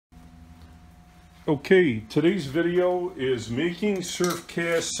Okay, today's video is making surf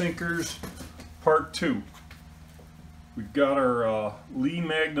cast sinkers part 2. We've got our Lee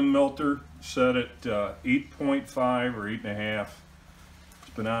Magnum melter set at 8.5 or 8.5. It's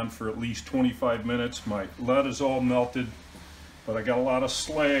been on for at least 25 minutes. My lead is all melted, but I got a lot of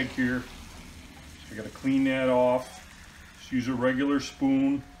slag here. I got to clean that off. Just use a regular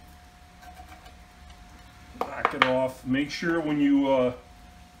spoon. Knock it off. Make sure when you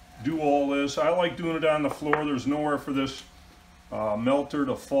do all this, I like doing it on the floor. There's nowhere for this melter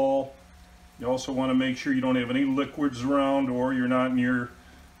to fall. You also want to make sure you don't have any liquids around, or you're not near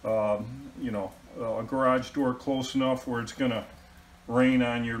a garage door close enough where it's going to rain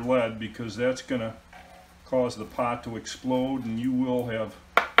on your lead, because that's going to cause the pot to explode and you will have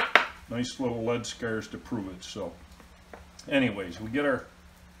nice little lead scars to prove it. So anyways, we get our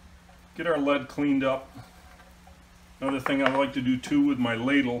lead cleaned up. Another thing I like to do too with my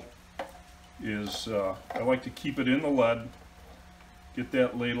ladle is I like to keep it in the lead, get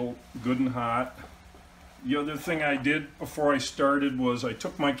that ladle good and hot. The other thing I did before I started was I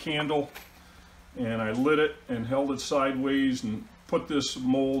took my candle and I lit it and held it sideways and put this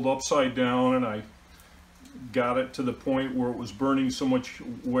mold upside down, and I got it to the point where it was burning so much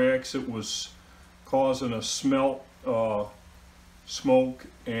wax it was causing a smelt smoke,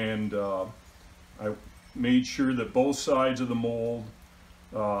 and I made sure that both sides of the mold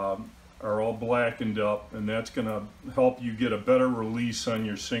are all blackened up, and that's going to help you get a better release on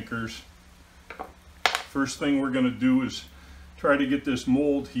your sinkers. First thing we're going to do is try to get this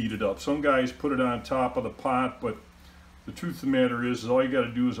mold heated up. Some guys put it on top of the pot, but the truth of the matter is all you got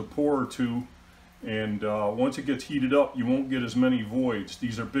to do is a pour or two, and once it gets heated up you won't get as many voids.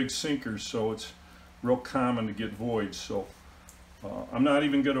 These are big sinkers, so it's real common to get voids. So I'm not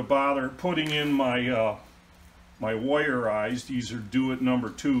even going to bother putting in my my wire eyes. These are Do It number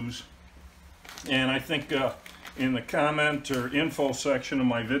 2s, and I think in the comment or info section of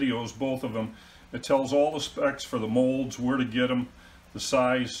my videos, both of them, it tells all the specs for the molds, where to get them, the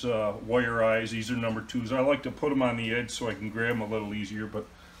size wire eyes. These are number 2s. I like to put them on the edge so I can grab them a little easier, but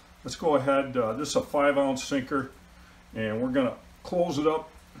let's go ahead. This is a 5-ounce sinker, and we're going to close it up.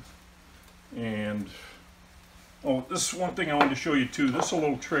 And oh, this is one thing I wanted to show you too. This is a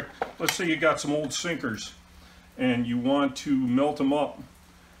little trick. Let's say you got some old sinkers and you want to melt them up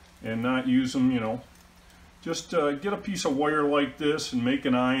and not use them, just get a piece of wire like this and make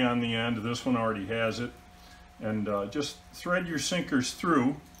an eye on the end. This one already has it. And just thread your sinkers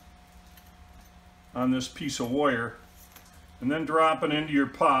through on this piece of wire, and then drop it into your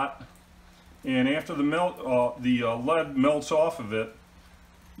pot. And after the lead melts off of it,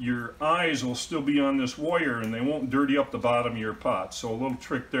 your eyes will still be on this wire and they won't dirty up the bottom of your pot. So a little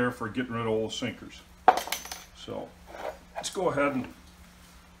trick there for getting rid of old sinkers. So let's go ahead and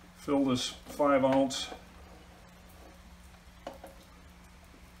fill this 5-ounce.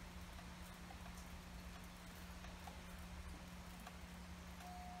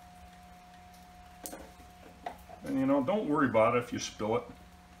 And don't worry about it if you spill it.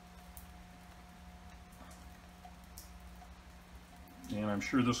 And I'm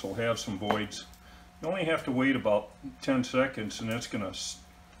sure this will have some voids. You only have to wait about 10 seconds and it's going to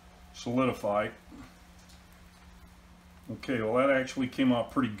solidify. Okay, well that actually came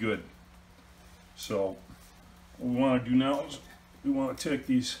out pretty good. So what we want to do now is we want to take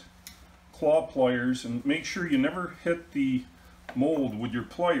these claw pliers and make sure you never hit the mold with your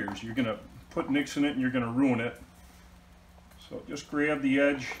pliers. You're going to put nicks in it and you're going to ruin it. So just grab the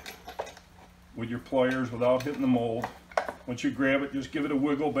edge with your pliers without hitting the mold. Once you grab it, just give it a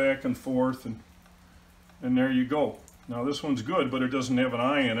wiggle back and forth, and there you go. Now this one's good, but it doesn't have an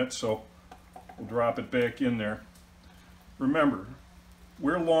eye in it, so we'll drop it back in there. Remember,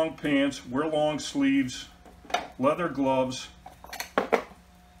 wear long pants, wear long sleeves, leather gloves.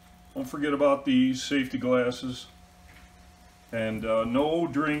 Don't forget about these safety glasses, and no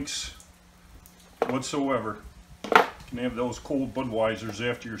drinks whatsoever. You can have those cold Budweisers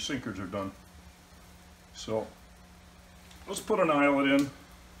after your sinkers are done. So let's put an eyelet in.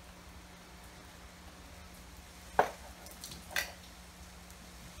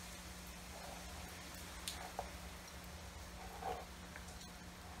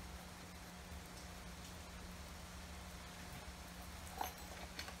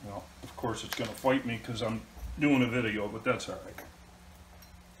 Well, of course it's going to fight me because I'm doing a video, but that's alright.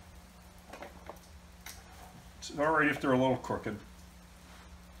 It's alright if they're a little crooked.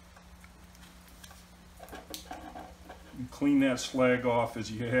 You clean that slag off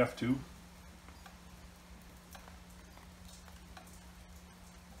as you have to.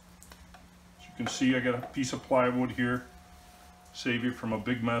 As you can see, I got a piece of plywood here. Save you from a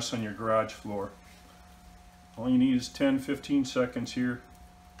big mess on your garage floor. All you need is 10-15 seconds here.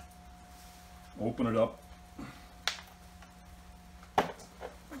 Open it up.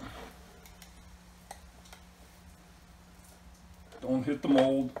 Don't hit the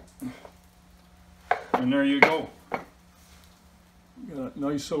mold. And there you go. You got a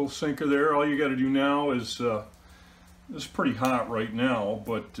nice little sinker there. All you got to do now is, it's pretty hot right now,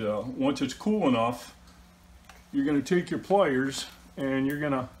 but once it's cool enough, you're going to take your pliers and you're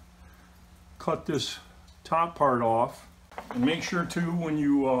going to cut this top part off. And make sure too, when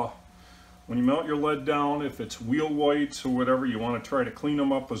you melt your lead down, if it's wheel whites or whatever, you want to try to clean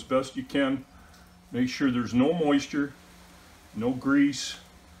them up as best you can. Make sure there's no moisture, no grease,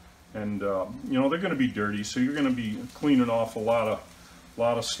 and you know, they're going to be dirty, so you're going to be cleaning off a lot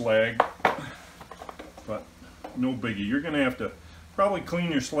of slag, but no biggie. You're going to have to probably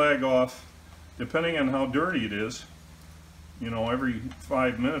clean your slag off, depending on how dirty it is, you know, every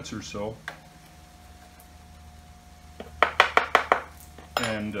 5 minutes or so.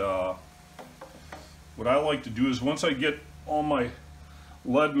 And what I like to do is, once I get all my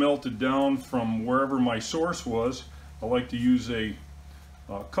lead melted down from wherever my source was, I like to use a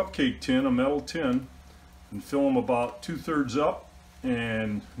cupcake tin, a metal tin, and fill them about 2/3 up,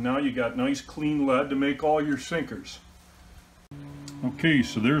 and now you got nice clean lead to make all your sinkers. Okay,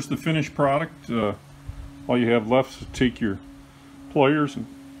 so there's the finished product. All you have left is to take your pliers and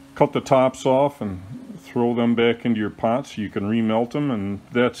cut the tops off and throw them back into your pot so you can remelt them, and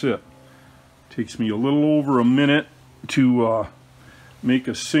that's it. Takes me a little over a minute to make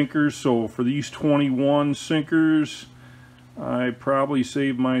a sinker. So for these 21 sinkers, I probably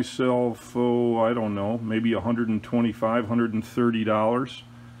saved myself, oh, I don't know, maybe $125, $130.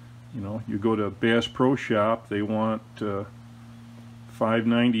 You know, you go to Bass Pro Shop, they want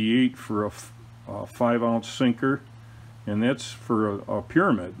 $5.98 for a 5-ounce sinker, and that's for a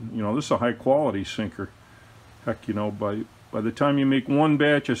pyramid. You know, this is a high quality sinker. Heck, you know, by the time you make one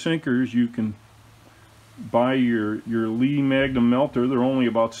batch of sinkers, you can buy your Lee Magnum melter. They're only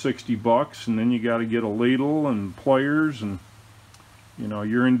about 60 bucks, and then you got to get a ladle and pliers, and you know,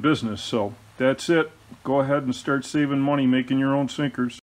 you're in business. So that's it. Go ahead and start saving money making your own sinkers.